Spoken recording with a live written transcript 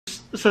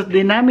sa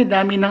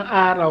dinami-dami ng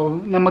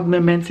araw na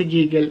magme-mense si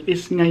Gigil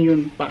is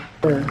ngayon pa.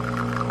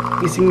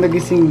 Gising na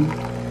gising.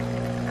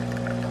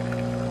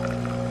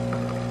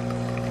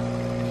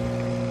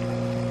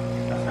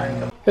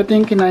 Ito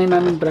yung kinain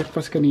namin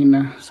breakfast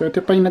kanina. So,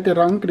 ito pa yung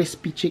natirang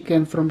crispy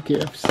chicken from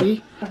KFC.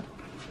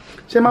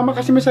 Si mama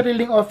kasi may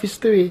sariling office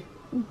to eh.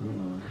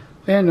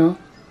 Ayan o.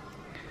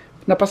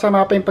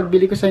 Napasama pa yung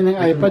pagbili ko sa'yo ng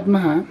iPad,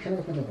 ma ha?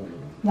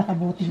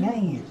 Nakabuti nga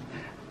eh.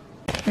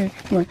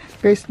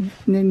 Guys,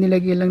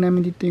 nilagay lang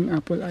namin dito yung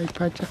Apple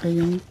iPad tsaka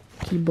yung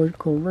keyboard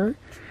cover.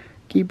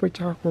 Keyboard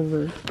tsaka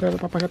cover. Pero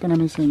papakita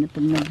namin sa inyo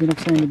pag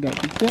binuksan ni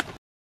Daddy. Yeah.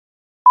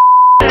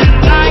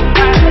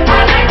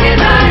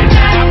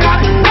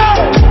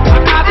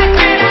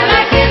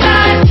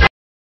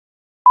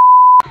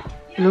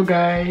 Hello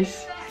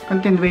guys!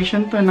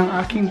 Continuation to ng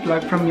aking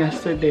vlog from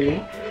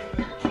yesterday.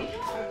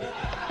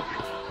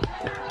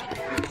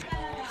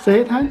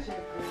 Say it, Han?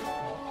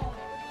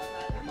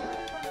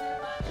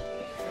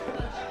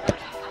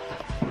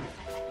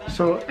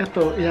 So,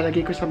 ito,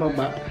 ilalagay ko sa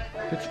baba.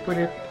 Let's put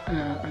it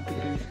at the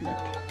basement.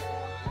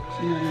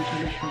 So, I'm not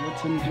really sure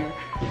what's in here.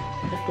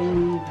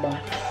 Itong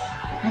box.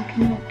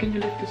 Can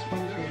you lift this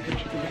one so I can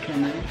show to the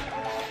camera?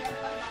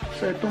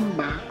 So, itong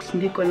box,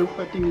 hindi ko alam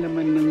kung ito yung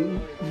laman ng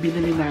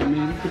binili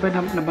namin. Diba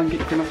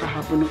nabanggit ko ng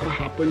kahapon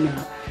na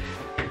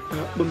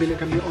bumili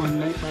kami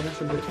online para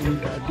sa birthday ni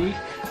Daddy.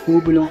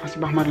 Bumubulong kasi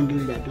baka marindi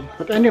ni Daddy.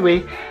 But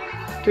anyway,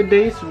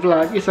 today's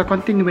vlog is a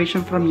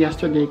continuation from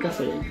yesterday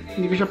kasi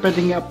hindi ko siya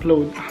pwedeng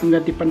i-upload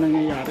hanggang di pa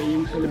nangyayari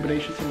yung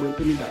celebration sa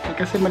birthday ni Daddy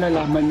kasi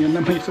malalaman yun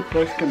na may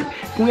surprise kami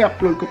kung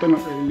i-upload ko to ng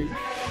early.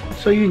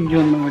 So yun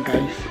mga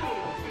guys.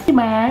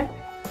 Gamer!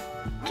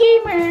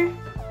 Gamer!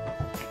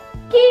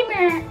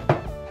 Gamer!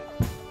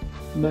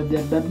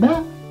 Ba-ba-ba-ba!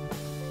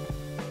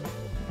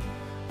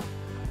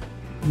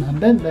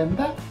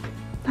 Ba-ba-ba-ba!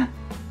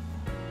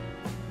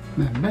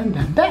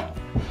 Ba-ba-ba-ba!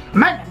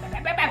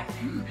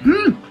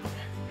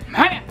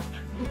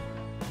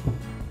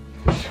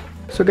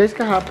 So guys,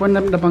 kahapon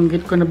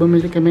nabanggit ko na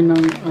bumili kami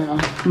ng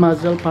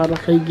muzzle para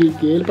kay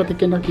Gigil, pati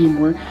kina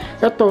Kimor.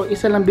 Ito,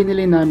 isa lang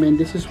binili namin.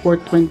 This is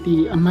worth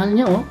 20, ang mahal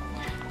niya oh.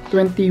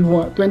 $22,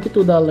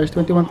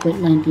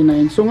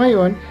 $21.99. So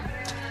ngayon,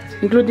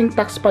 including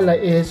tax pala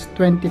is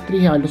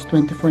 23, halos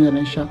 24 na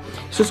rin siya.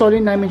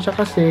 Susolin namin siya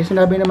kasi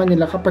sinabi naman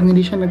nila kapag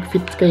hindi siya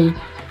nag-fit kay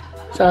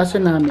sa aso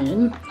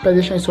namin,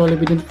 pwede siya isoli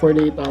within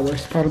 48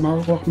 hours para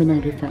makakuha kami ng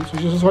refund. So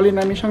susolin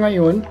namin siya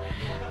ngayon.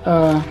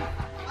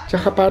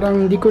 Tsaka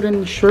parang hindi ko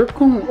rin sure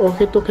kung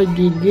okay to kay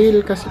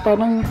Gigil kasi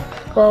parang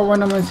kawawa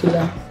naman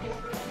sila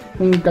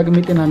kung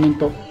gagamitin namin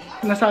to.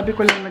 Nasabi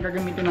ko lang na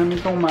gagamitin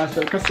namin tong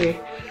muzzle kasi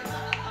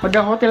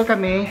mag-hotel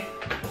kami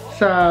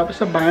sa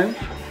Banff.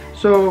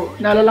 So,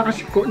 naalala ko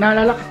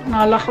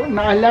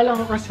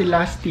kasi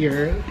last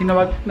year,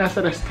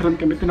 nasa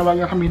restaurant kami,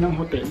 tinawagan kami ng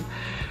hotel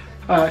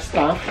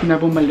staff na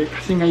bumalik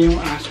kasi ngayong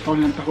aso pa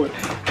ng tahol.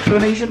 So,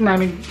 naisip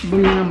namin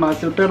bumili ng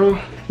muzzle pero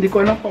hindi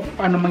ko alam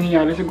paano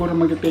mangyayari. Siguro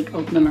mag-take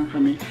out na lang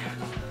kami.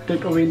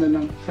 Take away na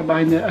lang. Sa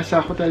bahay na, sa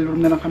hotel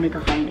room na lang kami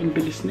kakain.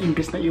 Imbis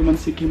na iwan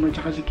si Kim at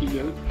saka si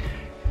Gigil.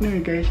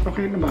 Anyway guys,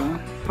 okay na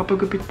ba?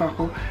 Papagupit pa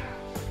ako.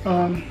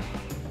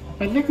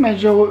 I think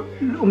medyo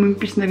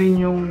umimpis na rin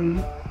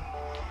yung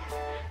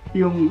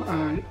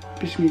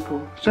pisngi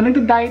ko. So,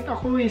 nagda-diet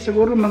ako eh.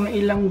 Siguro mga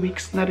ilang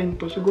weeks na rin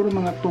to. Siguro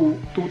mga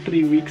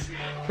 2-3 weeks.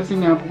 Kasi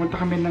nga,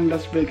 pupunta kami ng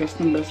Las Vegas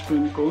ng best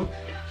friend ko.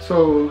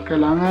 So,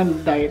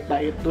 kailangan diet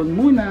doon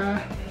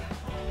muna.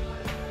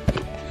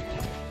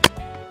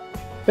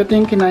 Ito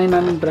yung kinain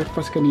namin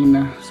breakfast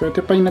kanina. So,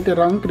 ito pa yung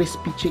natirang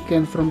crispy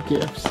chicken from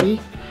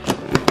KFC.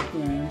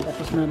 Ayan,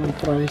 tapos meron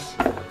fries.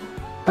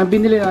 Ang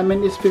binili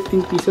namin is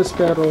 15 pieces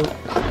pero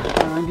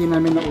hindi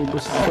namin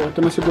naubos. So,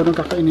 ito na siguro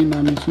kakainin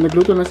namin. So,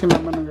 nagluto na si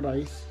mama ng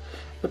rice.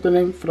 Ito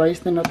na yung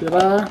fries na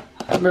natira.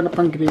 Meron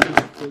pang gravy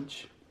sa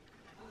fridge.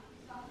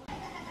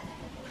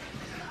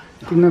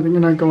 Tingnan natin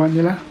yung nagawa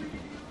nila.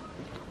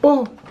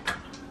 Oh!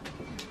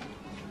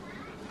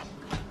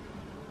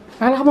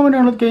 Akala ka ba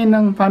nanonood kayo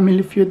ng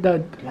Family Feud,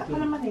 Dad? Wala pa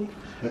naman eh.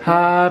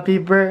 Happy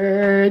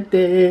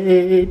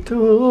birthday to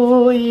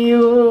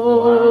you!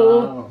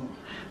 Wow!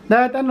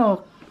 Dad,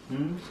 ano?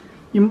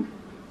 Yung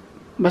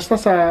basta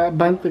sa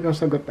band ikaw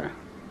sagot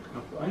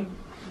Ay,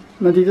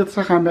 nandito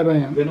sa camera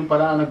yan. ganun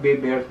pala ang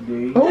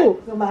nagbe-birthday. Oo!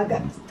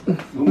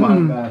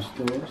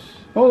 Gumagastos.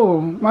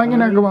 Oo, mga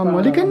ginagawa mo.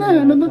 Halika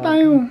na, ano na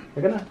tayo?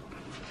 Halika na.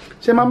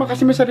 Si mama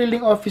kasi may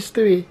sariling office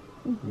to eh.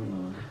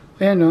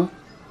 Ayan o.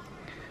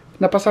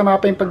 Napasama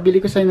pa yung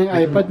pagbili ko sa'yo ng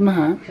iPad, ma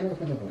ha?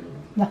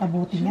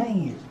 Nakabuti nga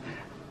eh.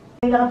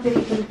 Kailangan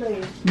pilipino to eh.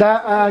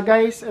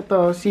 Guys,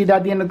 ito, si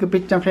Daddy ang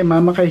nagkupit dyan kay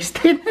mama kay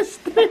stainless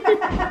steel.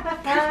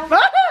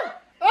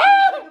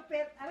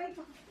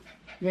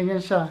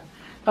 Ganyan siya.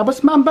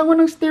 Tapos maambango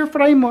ng stir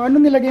fry mo. Ano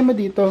nilagay mo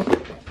dito?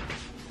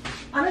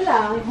 Ano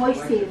lang,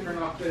 hoisin.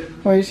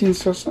 Hoisin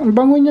sauce. Ang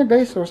bango niya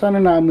guys. So, sana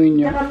naamoy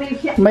niyo.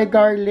 May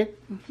garlic.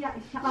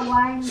 Saka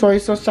wine. Soy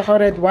sauce tsaka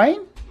red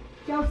wine.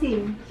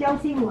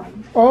 Xiaoxing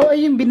wine. Oh,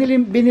 ay yung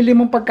binili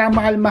mong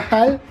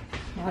pagkamahal-mahal.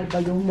 Mahal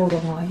ba yung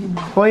mura mo ayun?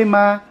 Hoy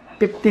ma,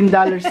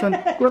 $15 son.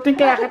 Kurutin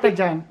kaya kita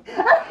dyan.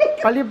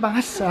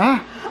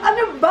 Palibasa.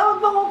 Ano ba? Huwag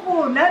mo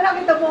kukunan.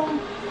 Nakita mo,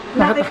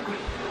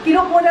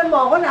 kinukunan mo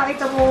ako,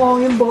 nakita mo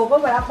yung buho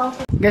ko, wala pang...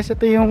 Guys,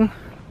 ito yung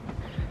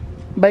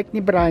bike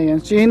ni Brian.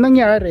 So, yung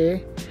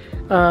nangyari,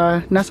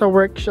 nasa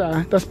work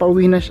siya, tapos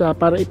pauwi na siya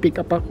para i-pick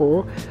up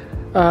ako.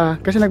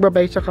 Kasi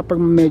nagbabike siya kapag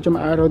medyo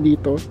maaraw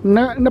dito.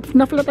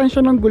 Naflatan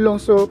siya ng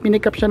gulong, so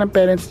pinick up siya ng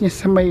parents niya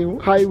sa may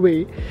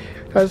highway.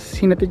 Tapos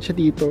hinatid siya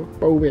dito,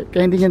 pauwi.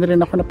 Kaya hindi niya na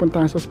rin ako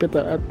napuntahan sa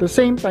hospital. At the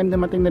same time,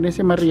 dumating na rin si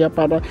Maria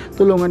para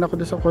tulungan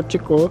ako doon sa kotse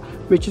ko,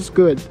 which is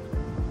good.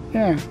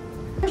 Yeah.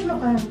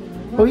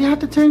 Oh, you have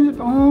to turn it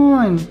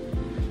on.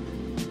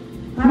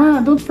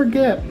 Ma, don't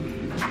forget.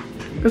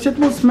 Kasi it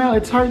will smell.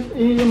 It's hard,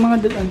 yung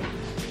mga daan.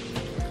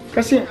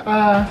 Kasi,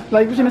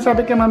 like ko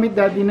sinasabi kay mami at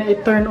daddy na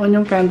i-turn on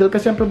yung candle.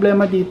 Kasi ang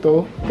problema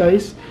dito,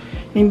 guys,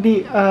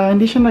 hindi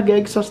siya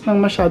nag-exhaust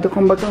ng masyado.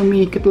 Kung baga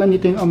umiikot lang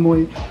dito yung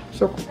amoy.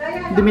 So,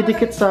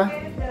 dumidikit sa...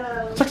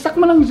 Saksak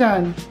mo lang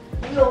dyan.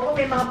 Loko,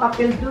 may mga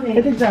papel dun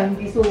eh. Ito dyan.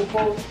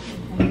 Isuko.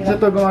 So,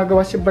 ito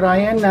gumagawa si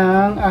Brian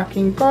ng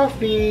aking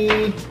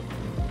coffee.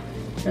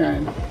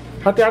 Yan.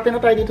 Hati-hati na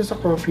tayo dito sa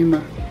coffee,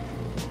 ma.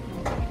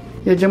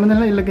 Yeah, dyan mo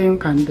na lang ilagay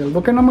yung candle.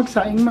 Huwag ka na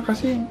magsaing, ma,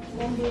 kasi...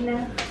 Hindi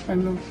na.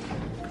 Ano...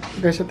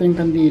 Guys, ito yung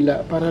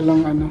kandila para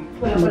lang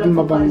maging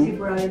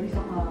mabango.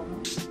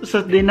 So,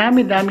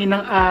 dinami-dami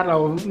ng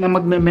araw na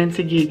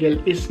magme-mense si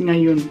Gigil is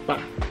ngayon pa.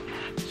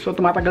 So,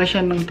 tumatagal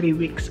siya ng 3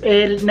 weeks.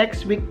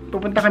 Next week,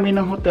 pupunta kami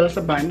ng hotel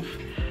sa Banff.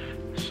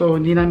 So,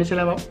 hindi namin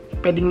sila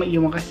pwedeng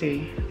maiwan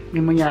kasi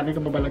may mangyari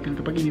kababalagan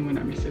kapag iniwan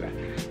namin sila.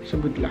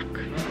 So, good luck.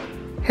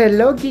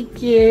 Hello,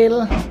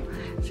 Gigil!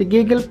 Si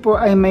Gigil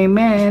po ay may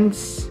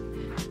mens.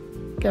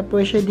 Kaya po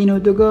siya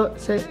dinudugo.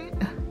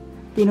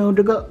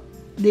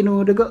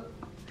 Dinudugo.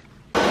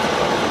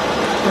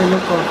 Ano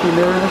coffee,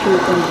 meron na siya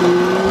itong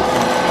juice.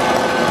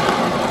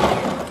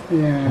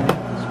 Ayan.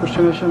 Tapos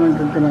na siya ng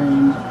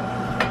gaganayin.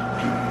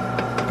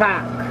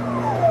 Pack!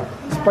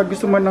 Tapos pag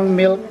gusto mo ng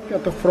milk,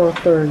 ito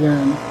frother,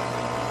 yan.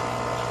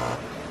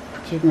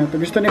 Check nga ito.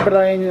 Gusto ni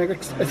Brian yung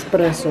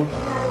espresso.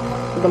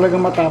 Ito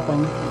talagang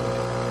matapang.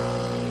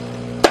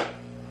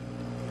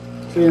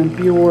 So yan,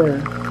 pure.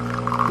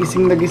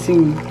 Gising na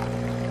gising.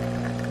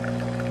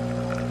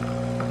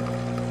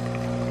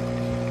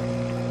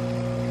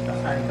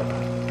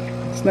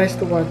 It's nice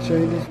to watch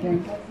this one.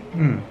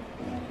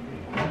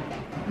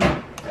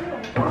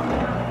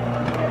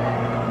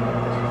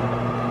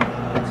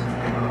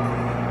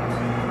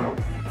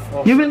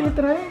 You will eat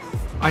rice?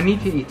 I need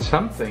to eat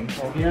something.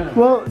 Oh, yeah.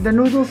 Well, the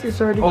noodles is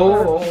already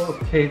cooked. Oh,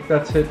 okay,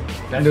 that's it.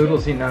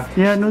 Noodles enough.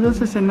 Yeah, noodles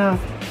is enough.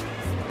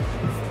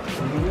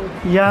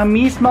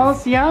 Yummy,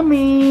 smells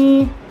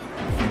yummy.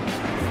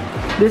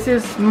 This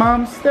is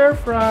mom's stir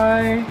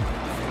fry.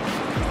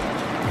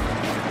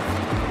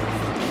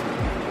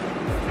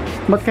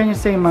 What can you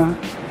say, ma?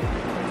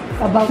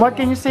 What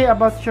can you say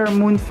about your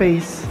moon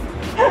face?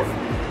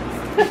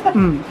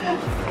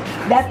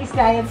 That is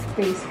Ryan's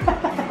face.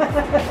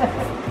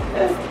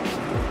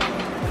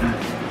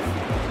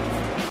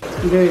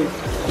 Okay.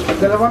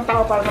 Dalawang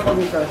tao para na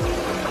magugas.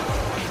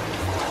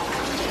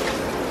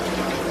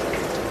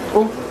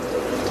 Oh,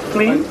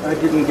 Clean? I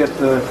didn't get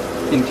the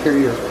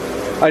interior.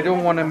 I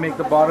don't want to make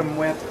the bottom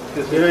wet.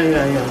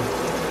 Yeah.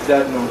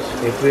 Dad knows.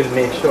 It will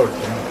make short.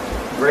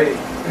 Great.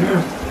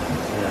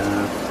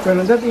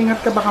 Pero dad,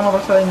 ingat ka baka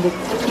mabasa yung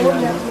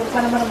Huwag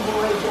pa naman ang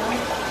buhay dyan.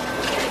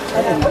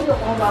 Alam ko, yung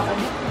kumabakan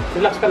niya.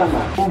 Relax ka lang,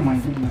 ma. Oh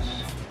my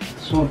goodness.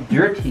 So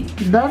dirty.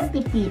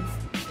 Dirty feet.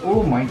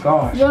 Oh my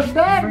gosh. You're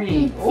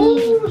dirty.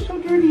 Oh,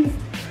 so dirty.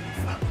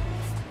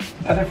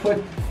 Other foot.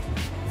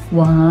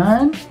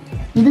 1.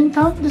 You didn't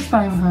count this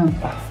time, huh?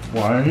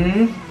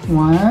 1,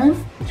 1,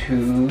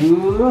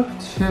 2,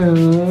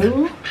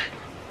 2,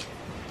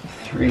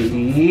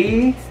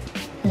 3,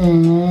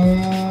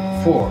 and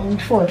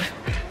 4.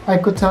 I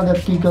could tell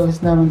that Gigil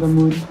is not on the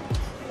mood.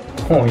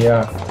 Oh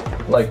yeah,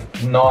 like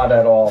not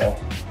at all.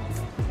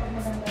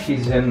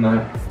 He's in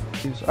the...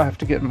 I have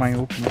to get my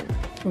opener.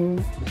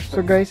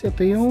 So guys,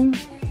 ito yung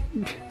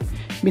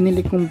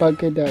binili kong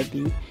bag kay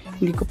daddy.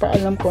 Hindi ko pa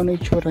alam kung ano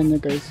itsura niya,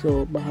 guys.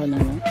 So, bahala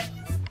na.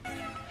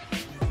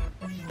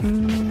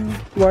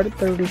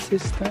 Water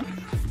resistant.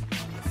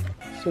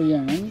 So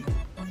yan.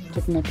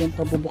 Check natin.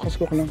 Pabubukas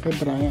ko lang kay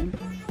Brian.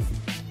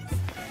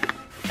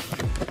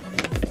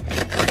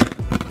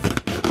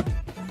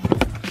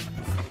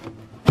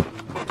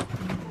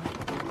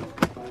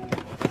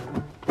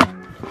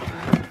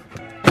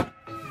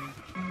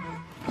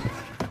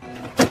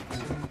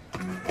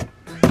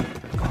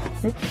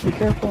 Oops, be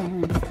careful.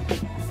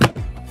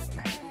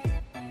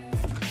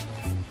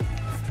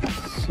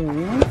 So,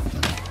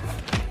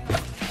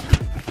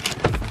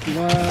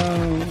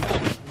 wow.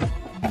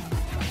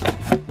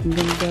 Ang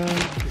ganda.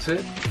 Is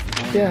it?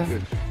 Yeah.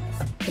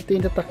 Ito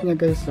yung tatak niya,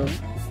 guys. So,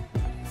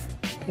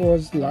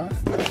 pause lock.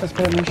 Tapos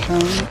meron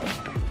siyang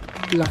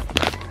lock.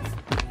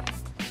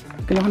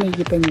 Kailangan ko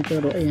nakikita niyo,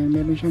 pero ayan,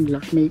 meron siyang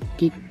lock.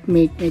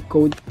 May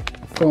code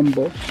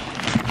combo.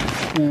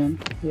 Ayan,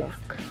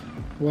 lock.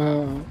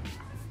 Wow.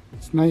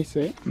 It's nice,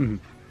 eh?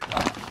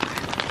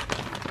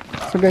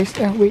 So guys,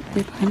 wait,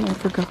 I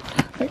forgot.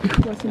 It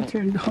wasn't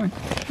turned on.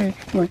 Okay,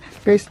 come on.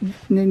 Guys,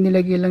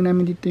 nilagay lang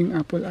namin dito yung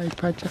Apple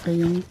iPad tsaka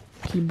yung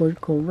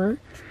keyboard cover.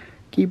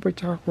 Keyboard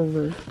tsaka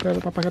cover. Pero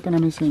papakita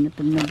namin sa inyo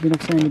pag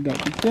binuksan ni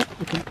Daddy. Yeah,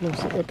 you can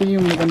close it. Ito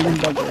yung magandang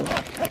bago.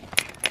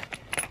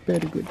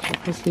 Very good siya.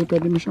 Kasi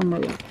pwede mo siyang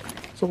malak.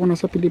 So kung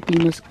nasa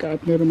Pilipinas ka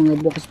at meron mga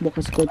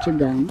bukas-bukas kotse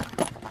gang,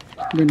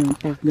 ganun,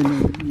 park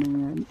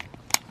ganun,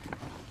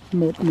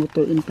 mga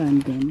motor in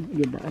tandem,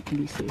 diba? At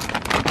least safe.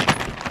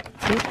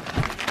 So,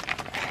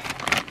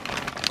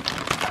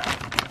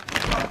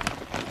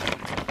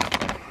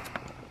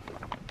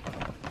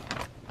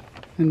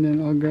 and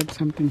then I'll grab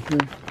something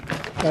here.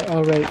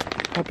 Alright,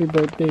 happy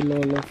birthday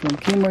Lola from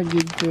Kimor,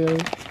 Gigil,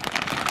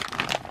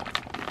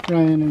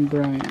 Ryan and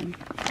Brian.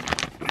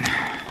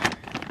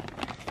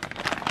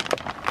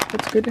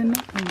 That's good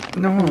enough.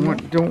 No, I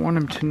don't want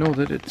him to know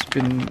that it's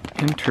been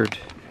entered.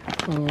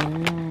 Oh.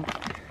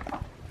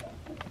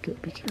 Okay,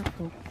 be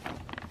careful.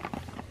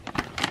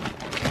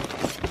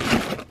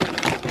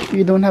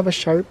 You don't have a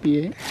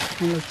Sharpie, eh?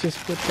 Let's just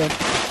put that.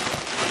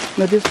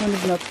 No, this one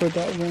is not for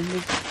that one.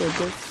 It's for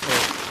this.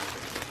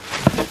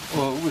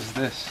 Well, what was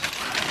this?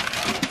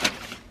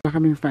 Wala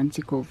kaming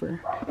fancy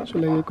cover.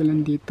 So, lagay ko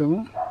lang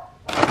dito.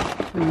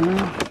 I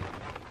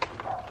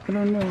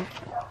don't know.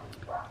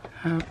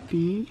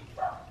 Happy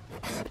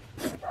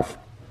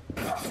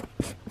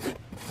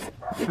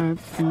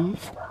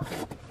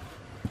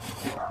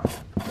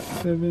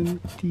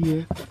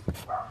 70th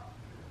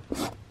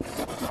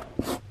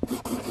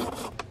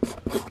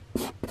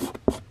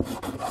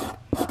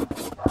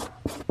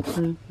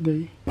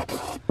birthday.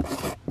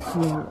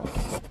 Wow.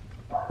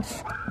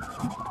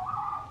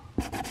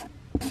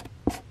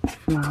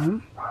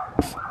 From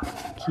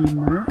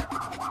Kimor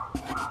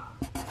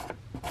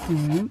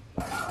and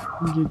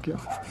Gigil.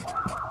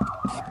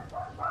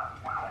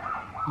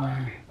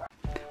 Yeah.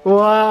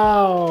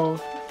 Wow!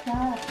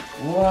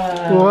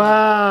 Wow.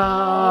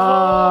 Wow!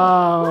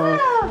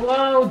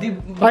 Wow.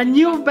 A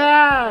new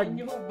bag!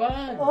 New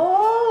bag.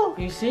 Oh!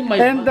 You see my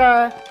And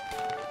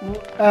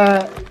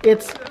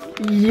it's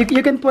you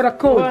can put a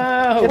code.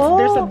 Wow.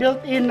 There's a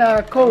built-in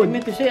You code.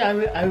 mean to say I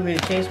will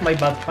change my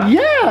backpack?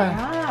 Yeah!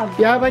 Ah,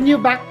 You have a new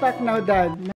backpack now, Dad.